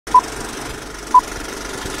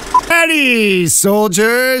Ready,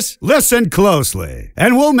 soldiers? Listen closely,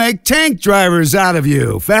 and we'll make tank drivers out of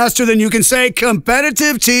you faster than you can say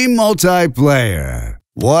competitive team multiplayer.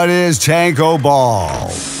 What is Tanko Ball?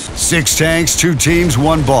 6 tanks, 2 teams,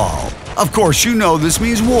 1 ball. Of course, you know this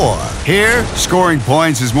means war. Here, scoring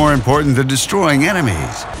points is more important than destroying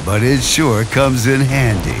enemies, but it sure comes in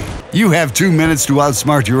handy. You have 2 minutes to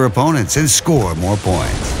outsmart your opponents and score more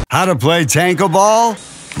points. How to play Tanko Ball?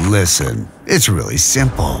 Listen, it's really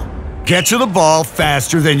simple. Get to the ball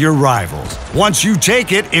faster than your rivals. Once you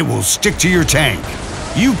take it, it will stick to your tank.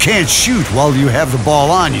 You can't shoot while you have the ball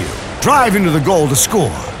on you. Drive into the goal to score,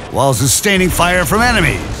 while sustaining fire from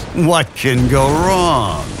enemies. What can go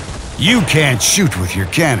wrong? You can't shoot with your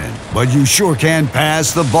cannon, but you sure can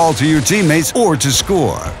pass the ball to your teammates or to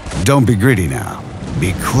score. Don't be greedy now.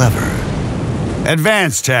 Be clever.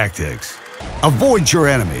 Advanced tactics. Avoid your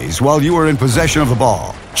enemies while you are in possession of the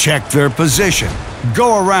ball. Check their position.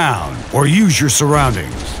 Go around or use your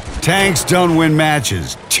surroundings. Tanks don't win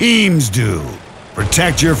matches. Teams do.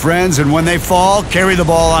 Protect your friends, and when they fall, carry the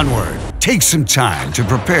ball onward. Take some time to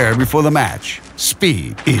prepare before the match.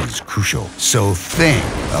 Speed is crucial, so think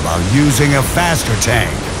about using a faster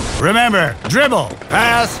tank. Remember, dribble,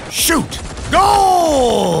 pass, shoot,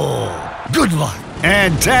 goal! Good luck,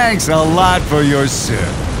 and thanks a lot for your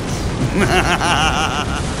service.